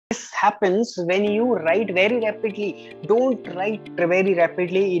happens when you write very rapidly. Don't write very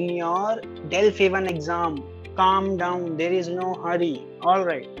rapidly in your delf A1 exam. Calm down, there is no hurry. All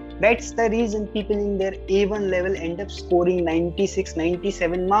right, that's the reason people in their A1 level end up scoring 96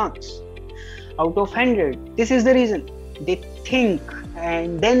 97 marks out of 100. This is the reason. They think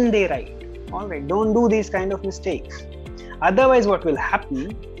and then they write. All right, don't do these kind of mistakes. Otherwise what will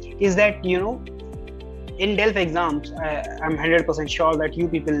happen is that, in delf exams, I'm 100% sure that you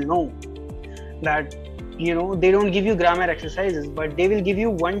people know that, they don't give you grammar exercises, but they will give you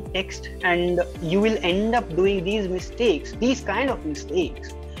one text and you will end up doing these kind of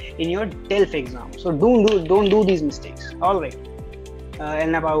mistakes in your delf exam. So don't do these mistakes. All right. El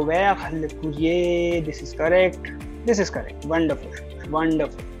Nabauer, Le Courrier, this is correct. Wonderful.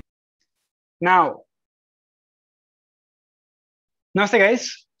 Now, namaste guys.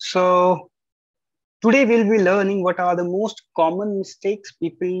 So today we'll be learning what are the most common mistakes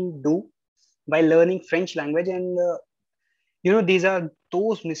people do by learning French language, and these are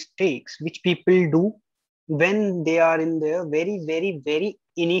those mistakes which people do when they are in their very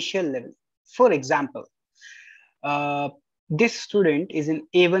initial level. For example, this student is in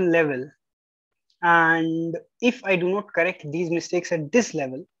A1 level, and if I do not correct these mistakes at this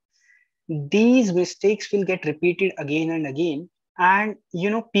level, these mistakes will get repeated again and again, and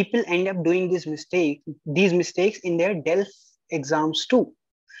people end up doing these mistakes in their delf exams too.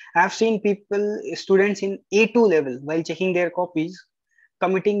 I've seen students in A2 level, while checking their copies,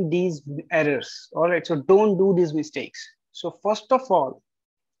 committing these errors. All right, so don't do these mistakes. So first of all,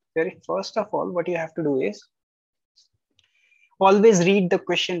 what you have to do is always read the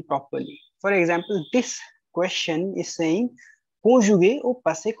question properly. For example, this question is saying conjugué au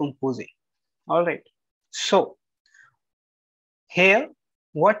passé composé. All right, so here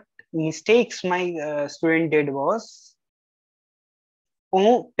what mistakes my student did was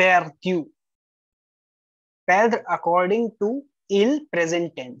ont perdu. Perdre according to il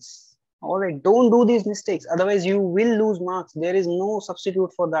present tense. All right, don't do these mistakes, otherwise you will lose marks. There is no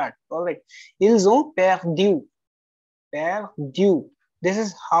substitute for that. All right, ils ont perdu. This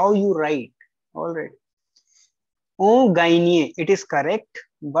is how you write. All right. Ont gagné, it is correct,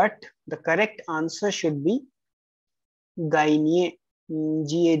 but the correct answer should be gagné,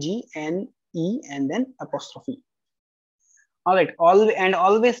 G-A-G-N-E and then apostrophe. All right,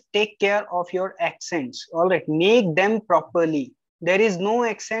 always take care of your accents. All right, make them properly. There is no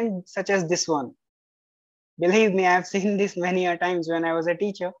accent such as this one. Believe me, I've seen this many a times when I was a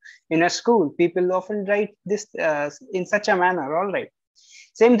teacher in a school. People often write this in such a manner. All right.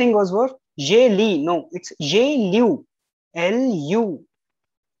 Same thing goes for j'ai lu. No, it's j'ai lu. L-U.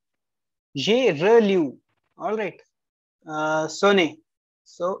 J'ai relu. All right. Sonne.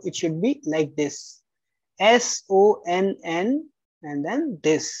 So it should be like this. S-O-N-N and then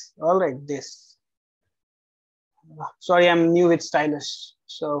this. All right, this. Sorry, I'm new with stylus.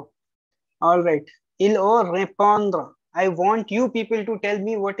 So, all right. Il or répondre. I want you people to tell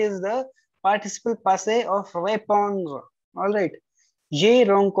me what is the participle passé of répondre. All right. J'ai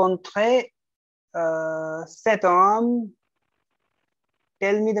rencontré cet homme.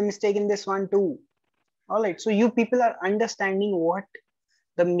 Tell me the mistake in this one too. All right. So you people are understanding what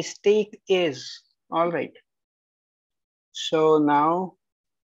the mistake is. All right. So now,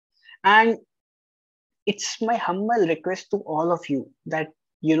 and it's my humble request to all of you that,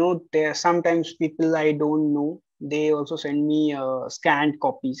 there are sometimes people I don't know, they also send me scanned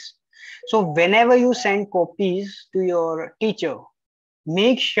copies. So whenever you send copies to your teacher,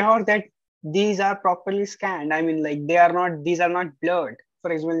 make sure that these are properly scanned. I mean, like these are not blurred.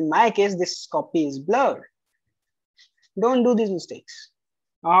 For example, in my case, this copy is blurred. Don't do these mistakes.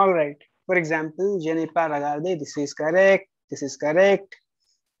 All right. For example, je n'ai pas regardé. This is correct. This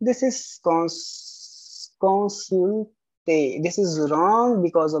is consulte. This is wrong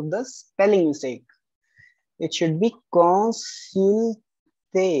because of the spelling mistake. It should be consulte.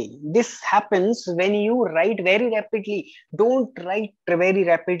 This happens when you write very rapidly. Don't write very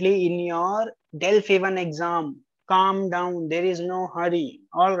rapidly in your delf A1 exam. Calm down. There is no hurry.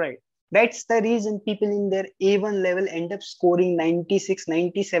 All right. That's the reason people in their A1 level end up scoring 96,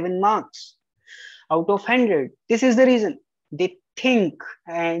 97 marks out of 100. This is the reason. They think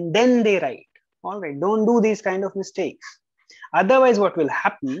and then they write. All right, don't do these kind of mistakes. Otherwise, what will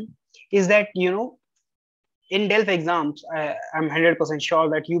happen is that, in delf exams, I'm 100% sure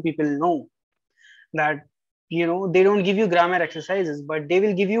that you people know that, they don't give you grammar exercises, but they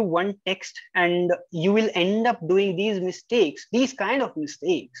will give you one text and you will end up doing these kind of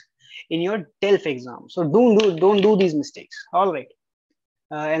mistakes in your delf exam. So don't do these mistakes. All right.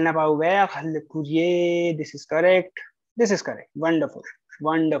 El Nabauer, Le Courrier, this is correct. Wonderful.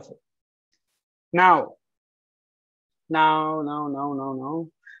 Now, now.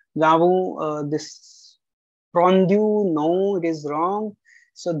 This prondu, no, it is wrong.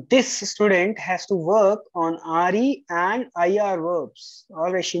 So this student has to work on RE and IR verbs.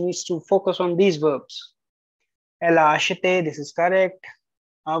 Alright, she needs to focus on these verbs. Ella achete, this is correct.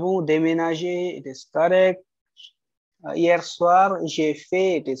 Avons déménagé, it is correct. Hier soir, j'ai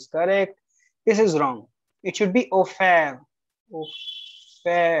fait, it is correct. This is wrong. It should be offert.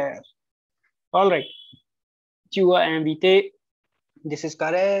 Offert. Alright. Tu as invité. This is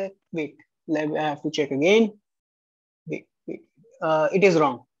correct. Wait, I have to check again. Wait. It is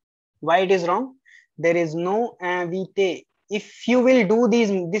wrong. Why it is wrong? There is no invité. If you will do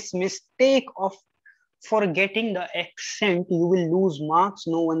this mistake of forgetting the accent, you will lose marks.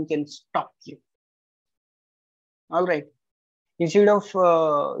 No one can stop you. All right. Instead of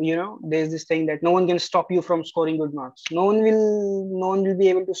there's this thing that no one can stop you from scoring good marks. No one will be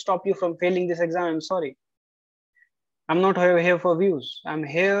able to stop you from failing this exam. I'm sorry. I'm not here for views. I'm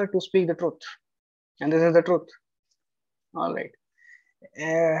here to speak the truth, and this is the truth. All right.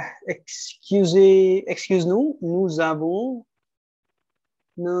 Excuse-nous, nous avons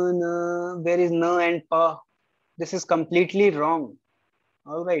no, there is no and pa. This is completely wrong.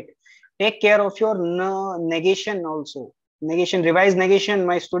 All right. Take care of your no negation also. Negation, revise negation,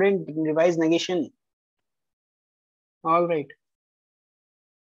 my student, revise negation. All right.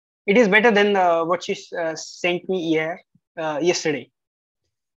 It is better than what she sent me here yesterday.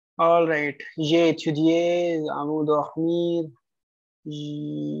 All right. J'ai étudié, avant de dormir.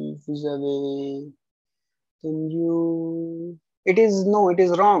 Vous avez tenu. It is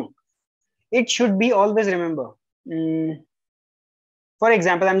wrong. It should be always remember. For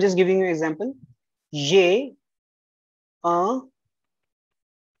example, I'm just giving you an example. J'ai un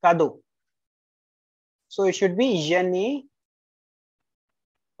cadeau. So it should be je n'ai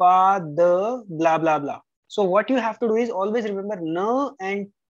pas de blah blah blah. So what you have to do is always remember ne and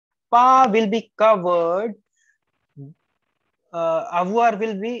pa will be covered. Avoir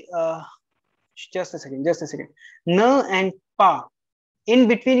will be just a second. Ne and pa. In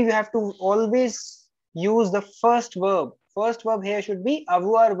between, you have to always use the first verb. First verb here should be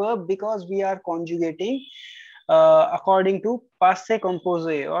avoir verb because we are conjugating according to passé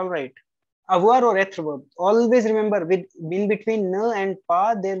composé. All right. Avoir or être verb. Always remember with in between ne and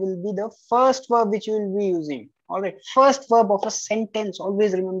pa, there will be the first verb which you will be using. All right. First verb of a sentence.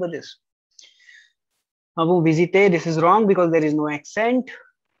 Always remember this. Avons visité. This is wrong because there is no accent.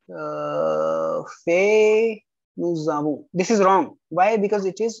 Fait. Nous avons. This is wrong. Why? Because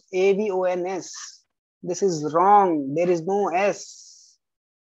it is avons. This is wrong. There is no s.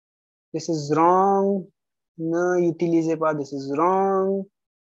 This is wrong. Ne utilisez pas. This is wrong.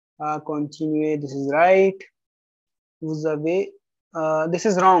 Continuez. This is right. Vous avez. This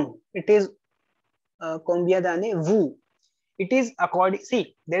is wrong. It is combien d'années? Vous. It is according.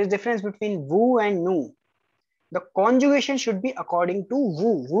 See, there is difference between vous and nous. The conjugation should be according to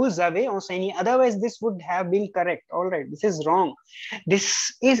vous. Vous avez enseigné. Otherwise, this would have been correct. All right, this is wrong.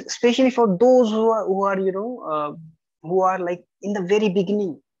 This is especially for those who are like in the very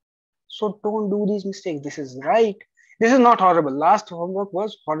beginning. So don't do these mistakes. This is right. This is not horrible. Last homework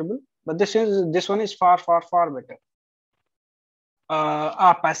was horrible, but this one is far better.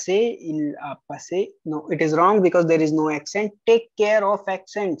 A passé, il a passé. No, it is wrong because there is no accent. Take care of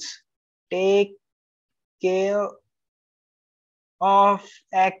accents. Take care of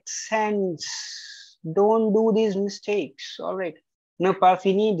accents. Don't do these mistakes. All right. Ne pas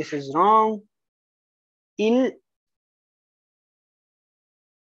fini. This is wrong. Il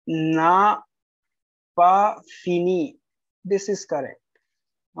n'a pas fini. This is correct.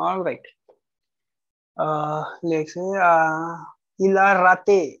 All right. Let's say il a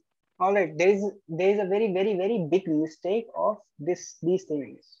raté. All right. There is a very big mistake of these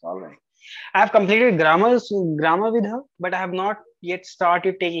things. All right. I have completed grammar with her, but I have not yet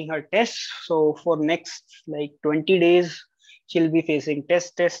started taking her tests. So for next like 20 days, she'll be facing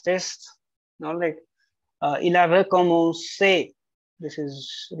tests. All right. Il a recommencé. This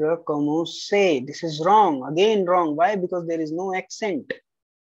is recommencé. This is wrong. Again wrong. Why? Because there is no accent.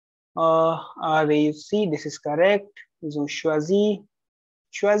 You see, this is correct. Ils ont choisi.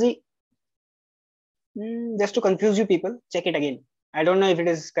 Just to confuse you people, check it again. I don't know if it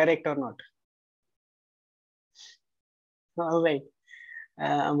is correct or not. All right.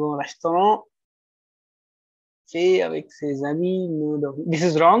 Bon restaurant. Fait avec ses amis. This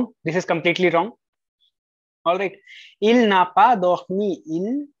is wrong. This is completely wrong. All right. Il n'a pas dormi.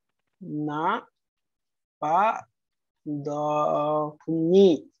 Il n'a pas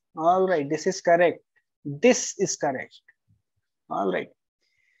dormi. All right. This is correct. This is correct. All right.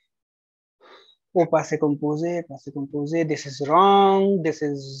 Oh, passé composé. This is wrong. This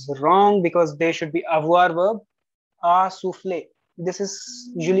is wrong because there should be avoir verb. A soufflé. This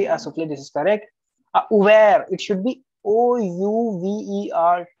is usually a soufflé. This is correct. Ouvert. It should be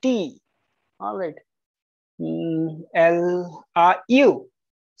ouvert. All right. L-A-U.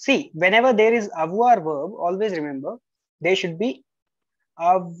 See, whenever there is avoir verb, always remember there should be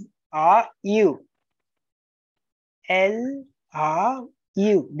av-a-u.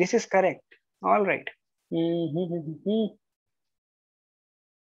 L-A-U. This is correct. All right.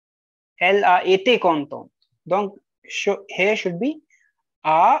 L-A-été content. Donc, here should be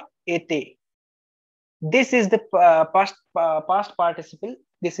a-été. This is the past participle.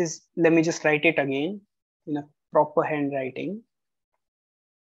 This is, let me just write it again in a proper handwriting.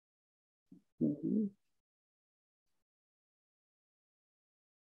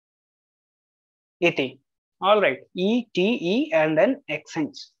 Été. All right. E-T-E and then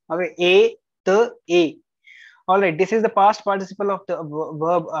accents. Okay. A. All right. This is the past participle of the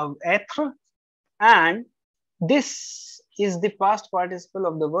verb of être. And this is the past participle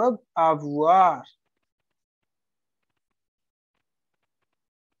of the verb avoir.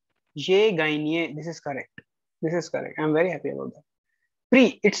 J'ai gagné. This is correct. This is correct. I'm very happy about that.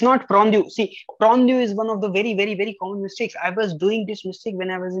 Pre, it's not prondu. See, prondu is one of the very common mistakes. I was doing this mistake when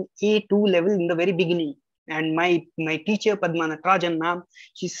I was in A2 level in the very beginning. And my teacher, Padma Natarajan ma'am,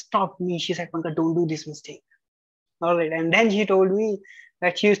 she stopped me. She said, Pankaj, don't do this mistake. All right. And then she told me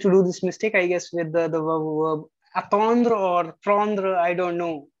that she used to do this mistake, I guess, with the verb attendre or prendre, I don't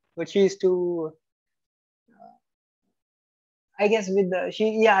know. But she used to, I guess with the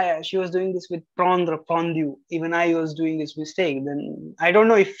she was doing this with prendre, prendu. Even I was doing this mistake. Then I don't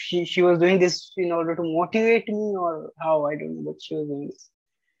know if she was doing this in order to motivate me or how, I don't know, but she was doing this.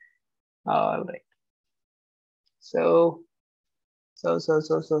 All right. So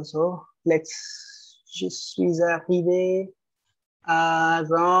let's just suis arrivé.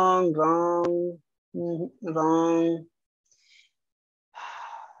 Wrong.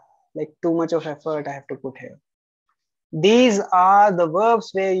 Like too much of effort I have to put here. These are the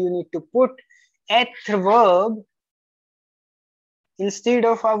verbs where you need to put être verb instead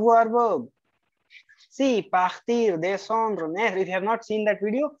of avoir verb. See, partir, descendre, naître. If you have not seen that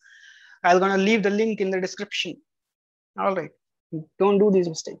video, I'm gonna leave the link in the description. All right, don't do these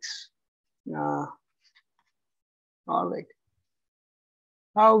mistakes. All right.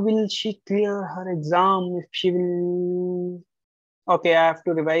 How will she clear her exam if she will? Okay, I have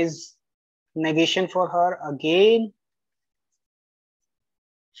to revise negation for her again.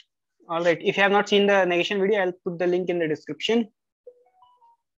 All right. If you have not seen the negation video, I'll put the link in the description.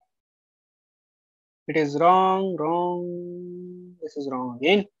 It is wrong. This is wrong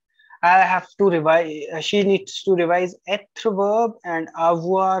again. I have to revise. She needs to revise être verb and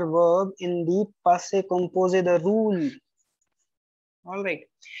avoir verb in the passé composé, the rule. All right.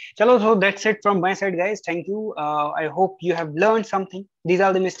 Chalo, so that's it from my side, guys. Thank you. I hope you have learned something. These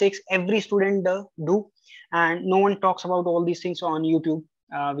are the mistakes every student do, and no one talks about all these things on YouTube,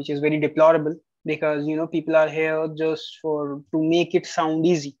 which is very deplorable because people are here just to make it sound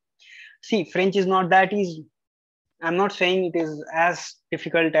easy. See, French is not that easy. I'm not saying it is as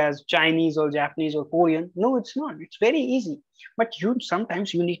difficult as Chinese or Japanese or Korean. No, it's not. It's very easy. But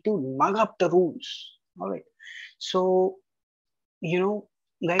sometimes you need to mug up the rules. All right. So,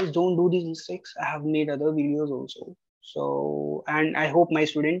 guys, don't do these mistakes. I have made other videos also. So, and I hope my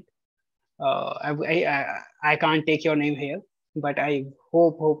student, I can't take your name here, but I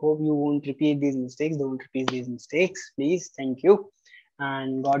hope you won't repeat these mistakes. Don't repeat these mistakes, please. Thank you.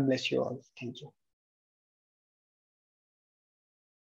 And God bless you all. Thank you.